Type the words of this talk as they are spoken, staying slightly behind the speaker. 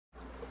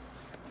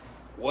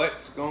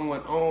What's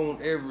going on,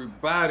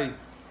 everybody?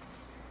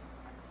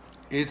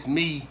 It's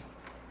me,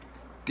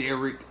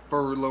 Derek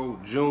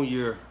Furlow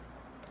Jr.,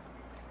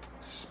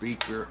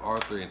 speaker,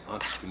 author, and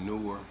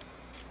entrepreneur,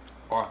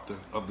 author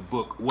of the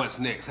book, What's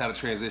Next? How to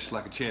Transition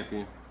Like a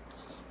Champion.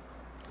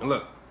 And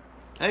look,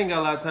 I ain't got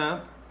a lot of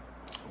time,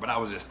 but I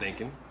was just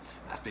thinking.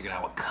 I figured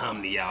I would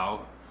come to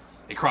y'all.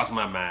 It crossed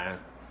my mind.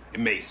 It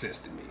made sense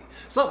to me.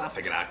 So I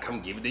figured I'd come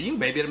give it to you.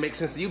 Maybe it'll make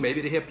sense to you. Maybe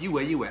it'll help you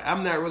where you at.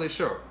 I'm not really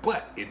sure.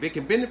 But if it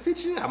can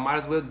benefit you, I might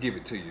as well give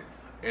it to you.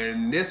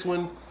 And this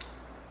one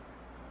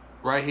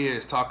right here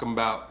is talking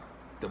about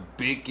the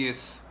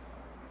biggest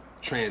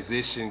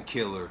transition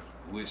killer,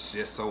 which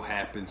just so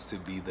happens to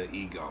be the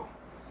ego.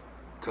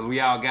 Because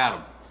we all got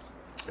them.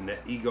 And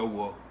that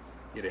ego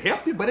it'll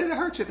help you, but it'll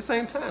hurt you at the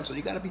same time. So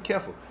you got to be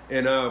careful.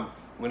 And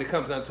when it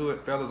comes down to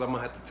it, fellas, I'm going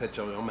to have to touch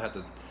on it. I'm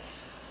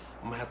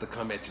going to have to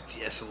come at you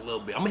just a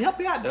little bit. I'm going to help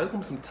you out, though. It's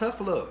going to be some tough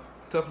love.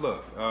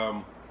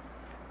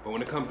 But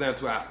when it comes down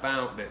to it, I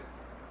found that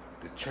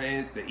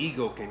the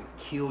ego can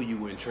kill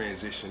you in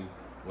transition,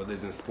 whether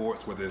it's in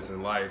sports, whether it's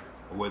in life,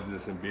 or whether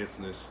it's in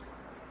business.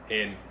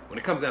 And when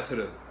it comes down to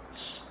the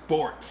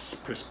sports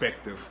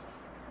perspective,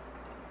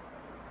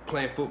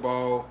 playing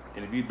football,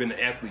 and if you've been an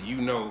athlete, you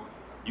know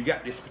you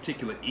got this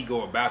particular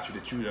ego about you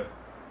that you're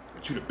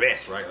the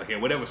best, right? Like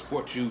in whatever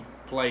sport you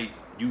play,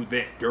 you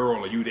that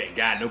girl or you that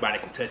guy, nobody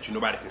can touch you,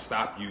 nobody can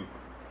stop you.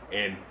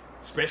 And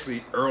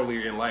especially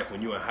earlier in life when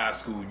you're in high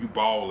school, you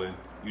balling,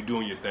 you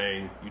doing your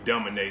thing, you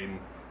dominating,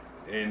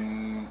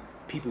 and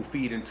people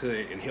feed into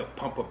it and help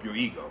pump up your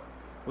ego.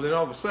 Well, then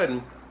all of a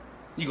sudden,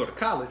 you go to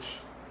college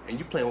and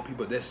you're playing with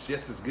people that's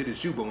just as good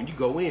as you, but when you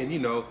go in, you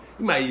know,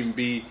 you might even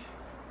be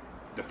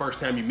the first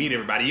time you meet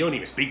everybody, you don't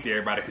even speak to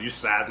everybody because you're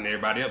sizing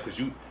everybody up because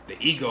the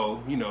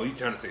ego, you know, you're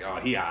trying to say, oh,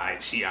 he all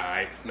right, she all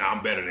right. Nah,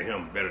 I'm better than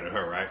him, better than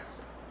her, right?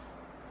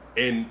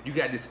 And you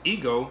got this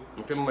ego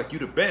and feeling like you're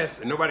the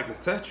best and nobody can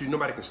touch you,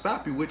 nobody can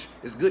stop you, which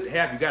is good to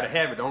have. You got to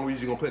have it. The only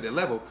reason you're going to play at that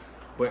level.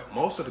 But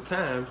most of the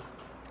time,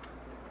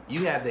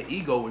 you have that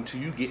ego until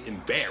you get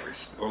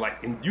embarrassed. Or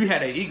like, and you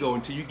had that ego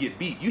until you get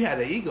beat. You had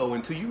that ego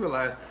until you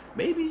realize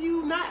maybe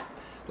you not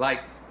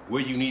like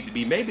where you need to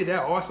be. Maybe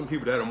there are some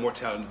people that are more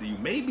talented than you.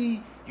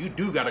 Maybe you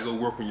do got to go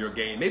work on your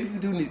game. Maybe you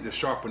do need to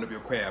sharpen up your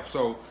craft.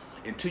 So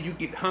until you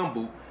get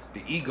humble,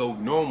 the ego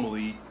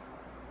normally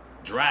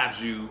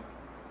drives you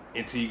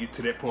until you get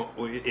to that point,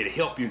 or it'll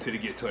help you until you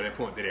get to that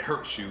point that it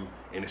hurts you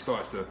and it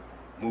starts to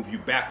move you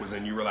backwards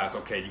and you realize,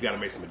 okay, you got to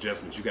make some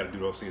adjustments. You got to do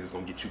those things that's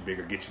going to get you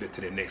bigger, get you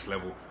to the next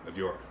level of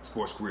your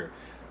sports career.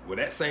 Well,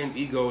 that same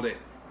ego that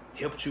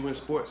helped you in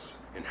sports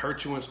and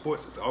hurt you in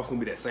sports, it's also going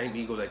to be that same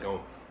ego that's going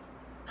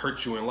to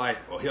hurt you in life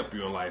or help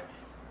you in life.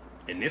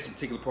 In this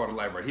particular part of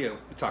life right here, I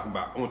want to talk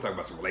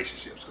about some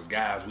relationships because,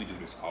 guys, we do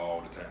this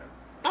all the time.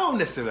 I don't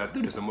necessarily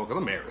do this no more because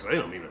I'm married, so it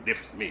don't make no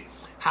difference to me.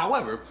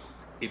 However,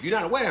 if you're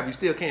not aware of it, you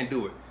still can't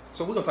do it.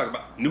 So we're going to talk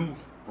about new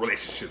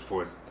relationships,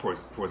 for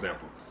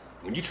example.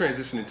 When you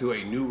transition into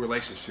a new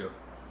relationship,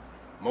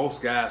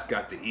 most guys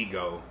got the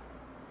ego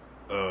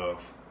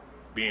of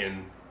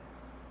being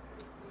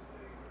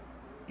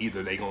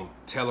either they going to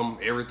tell them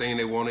everything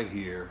they want to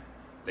hear,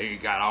 they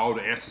got all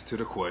the answers to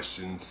the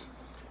questions,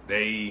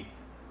 they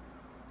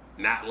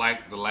not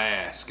like the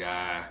last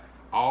guy,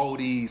 all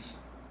these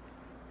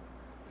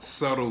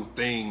subtle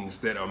things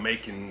that are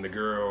making the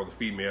girl, the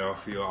female,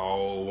 feel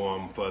all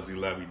warm, fuzzy,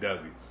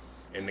 lovey-dovey.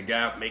 And the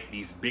guy make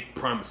these big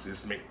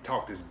promises,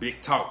 talk this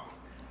big talk.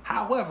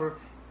 However,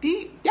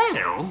 deep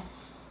down,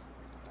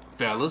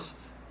 fellas,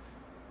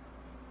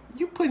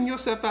 you putting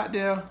yourself out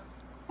there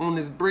on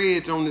this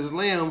bridge, on this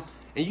limb,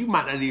 and you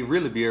might not even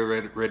really be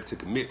ready to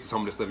commit to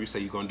some of the stuff you say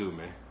you're going to do,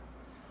 man.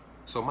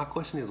 So my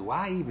question is,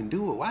 why even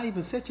do it? Why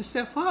even set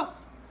yourself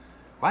up?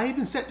 Why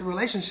even set the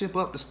relationship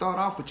up to start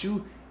off with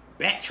you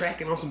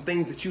backtracking on some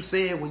things that you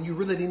said when you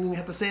really didn't even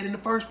have to say it in the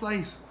first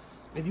place?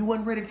 If you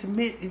wasn't ready to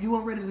commit, if you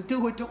weren't ready to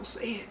do it, don't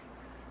say it.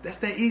 That's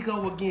that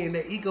ego again.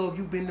 That ego of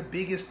you being the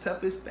biggest,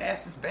 toughest,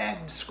 fastest,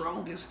 baddest,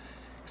 strongest.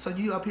 So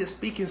you up here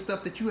speaking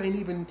stuff that you ain't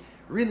even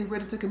really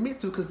ready to commit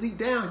to because deep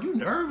down you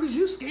nervous,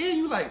 you scared,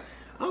 you like,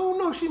 I don't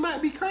know, she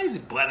might be crazy.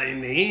 But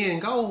in the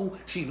end goal,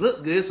 she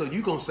look good, so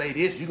you going to say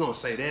this, you going to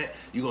say that,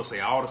 you going to say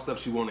all the stuff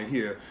she want to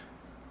hear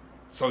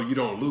so you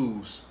don't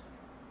lose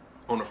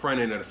on the front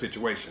end of the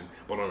situation.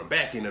 But on the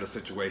back end of the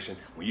situation,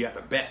 when you have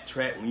to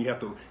backtrack, when you have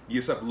to give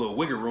yourself a little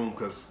wiggle room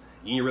because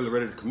you ain't really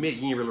ready to commit,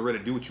 you ain't really ready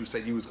to do what you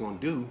said you was going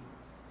to do,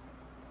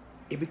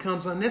 it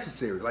becomes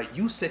unnecessary. Like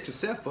you set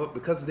yourself up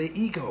because of the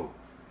ego.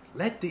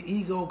 Let the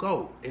ego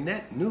go. In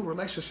that new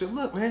relationship,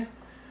 look, man,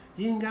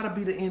 you ain't got to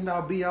be the end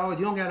all be all.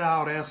 You don't got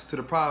all the answers to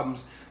the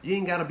problems. You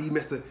ain't got to be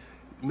Mr.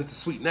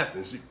 Sweet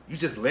Nothings. You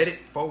just let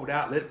it fold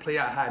out, let it play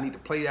out how it need to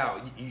play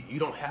out. You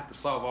don't have to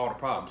solve all the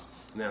problems.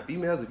 Now,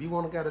 females, if you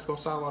want a guy that's going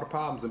to solve all the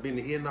problems and be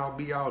the end all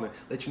be all and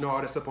let you know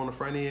all that stuff on the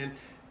front end,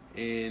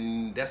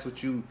 and that's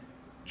what you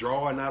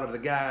drawing out of the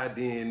guy,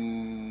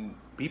 then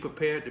be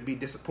prepared to be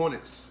disappointed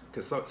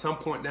because at some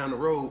point down the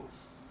road,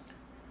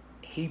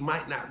 he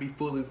might not be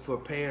fully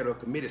prepared or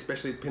committed,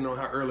 especially depending on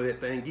how early that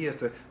thing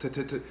is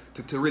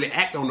to really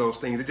act on those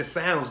things. It just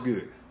sounds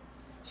good.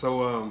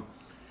 So I'm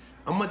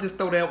gonna just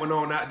throw that one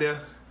on out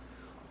there.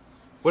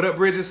 What up,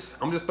 Bridges?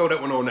 I'm just throw that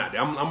one on out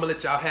there. I'm gonna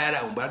let y'all have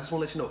that one, but I just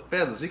wanna let you know,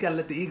 fellas, you gotta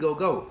let the ego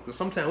go. Because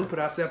sometimes we put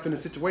ourselves in a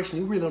situation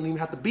you really don't even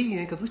have to be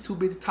in because we're too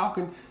busy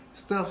talking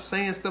stuff,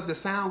 saying stuff that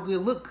sound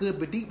good, look good,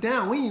 but deep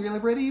down we ain't really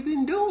ready to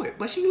even do it.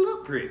 But she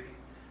look pretty.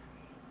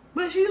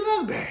 But she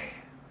look bad.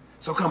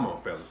 So come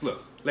on, fellas,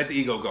 look, let the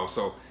ego go.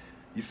 So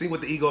you see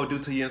what the ego do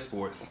to you in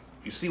sports.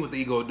 You see what the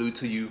ego do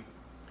to you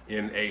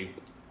in a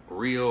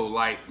real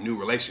life new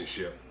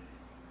relationship.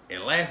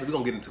 And lastly, we're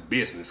going to get into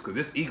business because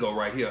this ego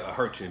right here will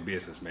hurt you in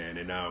business, man.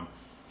 And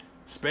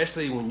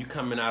especially when you're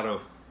coming out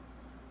of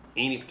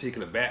any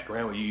particular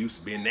background where you used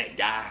to being that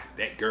guy,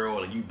 that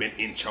girl, and you've been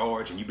in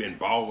charge and you've been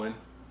balling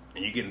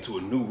and you get into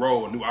a new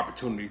role, a new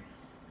opportunity.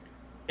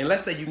 And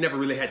let's say you never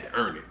really had to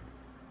earn it.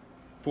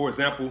 For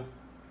example,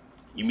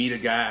 you meet a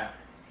guy,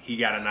 he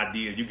got an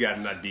idea, you got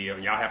an idea,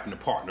 and y'all happen to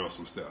partner on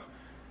some stuff.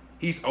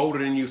 He's older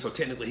than you, so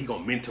technically he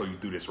going to mentor you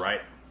through this,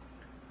 right?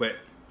 But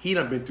he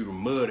done been through the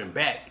mud and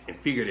back and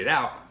figured it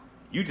out.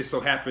 You just so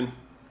happen to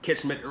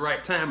catch him at the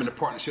right time and the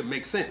partnership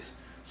makes sense.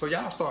 So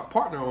y'all start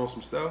partnering on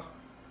some stuff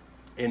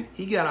and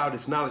he got all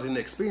this knowledge and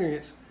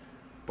experience,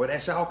 but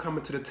as y'all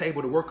coming to the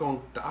table to work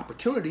on the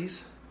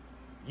opportunities,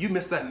 you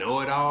miss that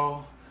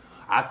know-it-all.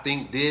 I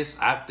think this,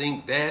 I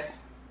think that.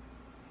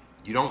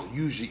 You don't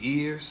use your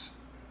ears.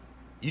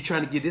 You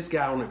trying to get this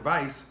guy on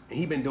advice and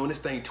he been doing this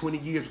thing 20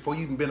 years before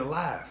you even been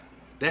alive.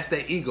 That's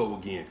that ego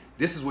again.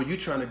 This is where you're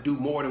trying to do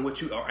more than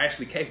what you are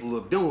actually capable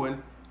of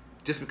doing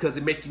just because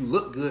it make you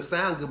look good,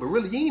 sound good, but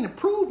really you ain't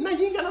improved. Now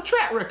you ain't got no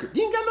track record.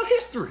 You ain't got no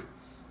history.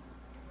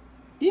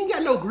 You ain't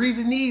got no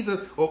greasy knees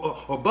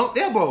or bumped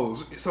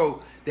elbows.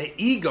 So the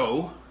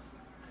ego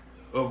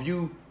of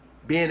you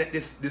being at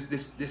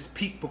this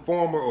peak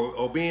performer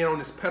or being on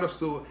this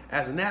pedestal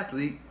as an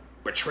athlete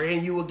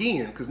betraying you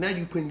again because now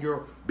you putting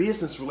your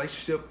business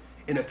relationship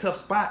in a tough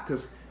spot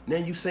because now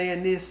you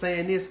saying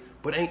this,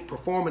 but ain't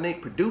performing,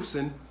 ain't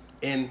producing,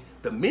 and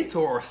the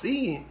mentor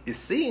is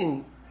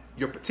seeing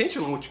your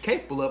potential and what you're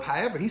capable of.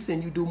 However, he's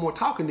seeing you do more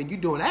talking than you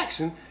doing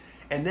action,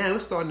 and now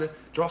it's starting to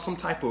draw some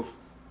type of,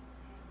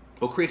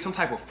 or create some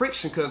type of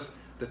friction because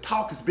the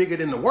talk is bigger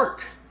than the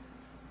work.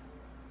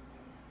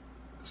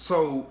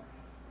 So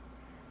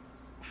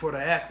for the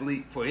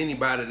athlete, for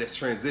anybody that's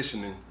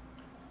transitioning,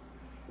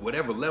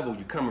 whatever level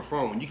you're coming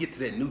from, when you get to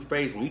that new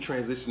phase, when you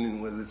transitioning,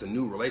 whether it's a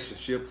new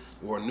relationship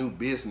or a new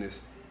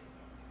business,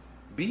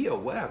 be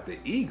aware of the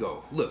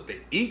ego. Look,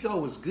 the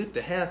ego is good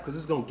to have because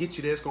it's going to get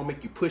you there. It's going to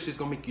make you push. It's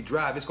going to make you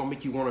drive. It's going to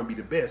make you want to be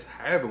the best.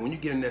 However, when you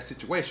get in that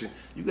situation,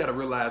 you got to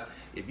realize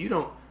if you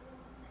don't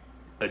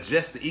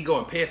adjust the ego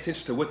and pay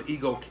attention to what the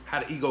ego,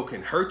 how the ego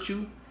can hurt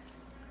you,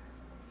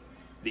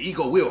 the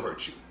ego will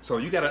hurt you. So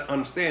you got to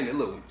understand that,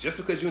 look, just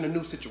because you're in a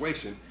new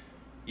situation,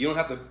 you don't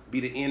have to be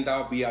the end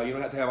all be all. You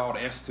don't have to have all the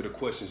answers to the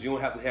questions. You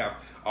don't have to have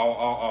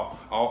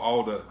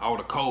all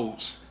the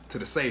codes to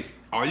the safe.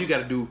 All you got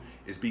to do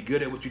is be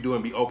good at what you do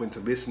and be open to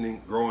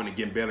listening, growing, and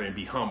getting better, and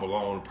be humble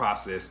along the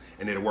process,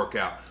 and it'll work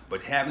out.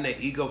 But having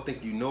that ego,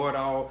 think you know it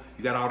all,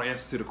 you got all the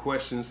answers to the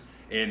questions,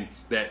 and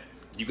that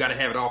you got to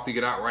have it all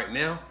figured out right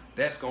now,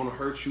 that's going to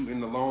hurt you in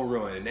the long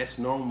run. And that's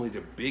normally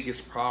the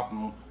biggest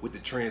problem with the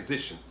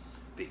transition.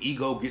 The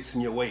ego gets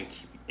in your way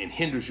and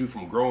hinders you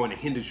from growing, it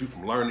hinders you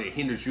from learning, it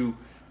hinders you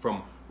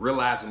from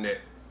realizing that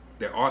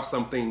there are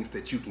some things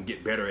that you can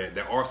get better at.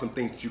 There are some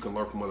things that you can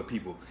learn from other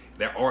people.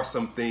 There are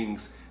some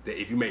things that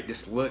if you make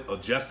this little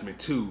adjustment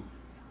to,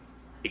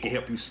 it can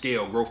help you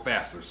scale, grow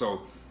faster.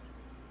 So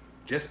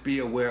just be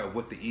aware of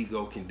what the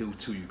ego can do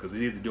to you because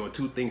it's either doing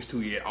two things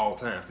to you at all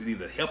times. It's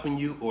either helping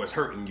you or it's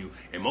hurting you.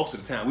 And most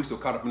of the time, we so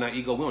caught up in our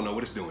ego, we don't know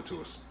what it's doing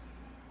to us.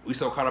 We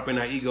so caught up in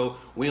our ego,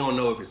 we don't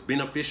know if it's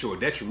beneficial or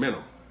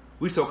detrimental.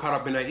 We so caught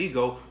up in our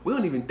ego, we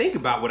don't even think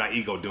about what our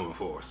ego doing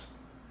for us.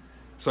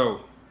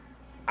 So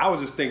I was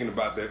just thinking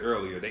about that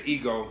earlier. The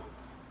ego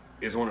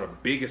is one of the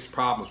biggest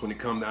problems when it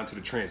comes down to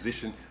the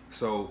transition.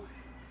 So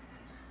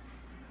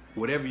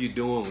whatever you're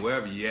doing,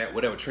 wherever you're at,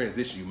 whatever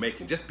transition you're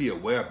making, just be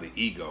aware of the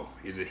ego.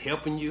 Is it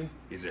helping you?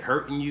 Is it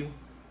hurting you?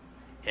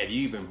 Have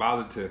you even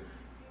bothered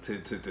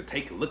to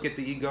take a look at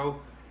the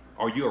ego?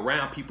 Are you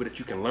around people that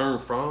you can learn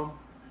from?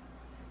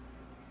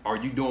 Are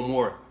you doing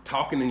more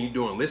talking than you're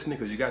doing listening?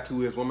 Because you got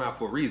two ears, one mouth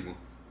for a reason.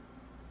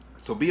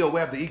 So be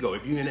aware of the ego.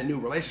 If you're in a new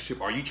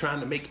relationship, are you trying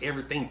to make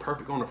everything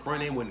perfect on the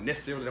front end when it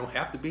necessarily don't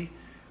have to be?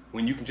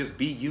 When you can just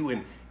be you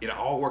and it'll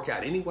all work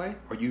out anyway?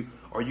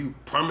 Are you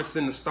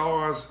promising the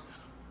stars,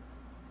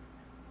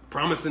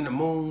 promising the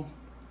moon,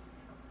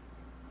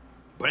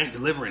 but ain't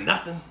delivering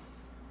nothing?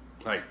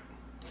 Like,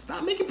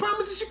 stop making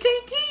promises you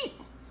can't keep.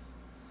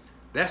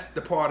 That's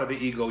the part of the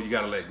ego you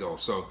got to let go.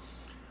 So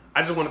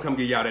I just want to come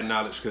give y'all that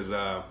knowledge because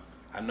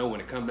I know when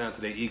it comes down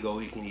to the ego,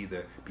 it can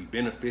either be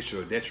beneficial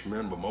or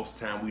detrimental, but most of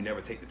the time we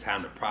never take the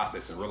time to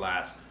process and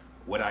realize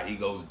what our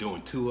ego is doing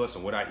to us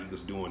and what our ego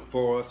is doing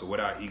for us or what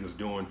our ego is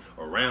doing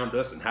around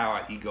us and how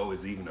our ego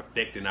is even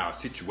affecting our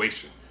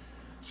situation.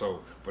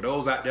 So for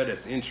those out there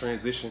that's in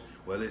transition,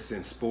 whether it's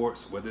in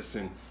sports, whether it's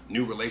in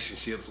new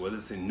relationships, whether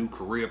it's in new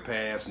career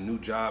paths, new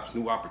jobs,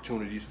 new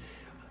opportunities,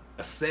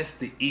 assess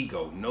the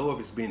ego. Know if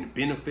it's being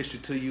beneficial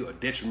to you or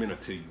detrimental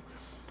to you.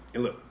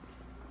 And look,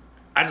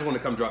 I just want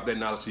to come drop that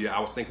knowledge to you. I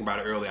was thinking about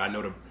it earlier. I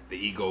know the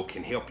ego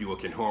can help you or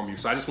can harm you.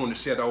 So I just wanted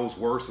to share those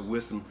words of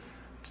wisdom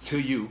to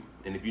you.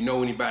 And if you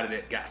know anybody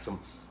that got some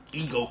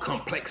ego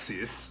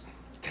complexes,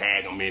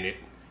 tag them in it.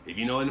 If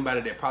you know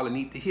anybody that probably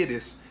need to hear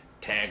this,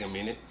 tag them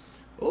in it.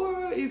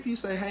 Or if you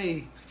say,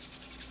 hey,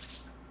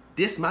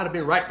 this might have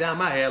been right down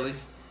my alley,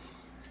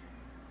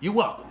 you're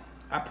welcome.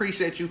 I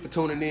appreciate you for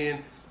tuning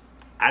in.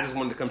 I just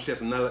wanted to come share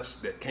some knowledge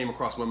that came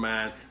across my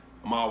mind.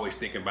 I'm always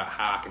thinking about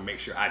how I can make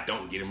sure I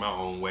don't get in my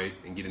own way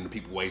and get into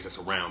people's ways that's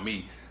around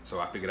me. So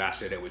I figured I'd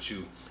share that with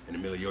you in the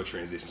middle of your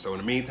transition. So in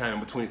the meantime, in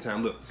between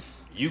time, look,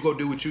 you go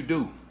do what you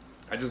do.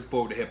 I just look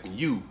forward to helping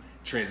you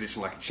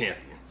transition like a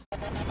champion.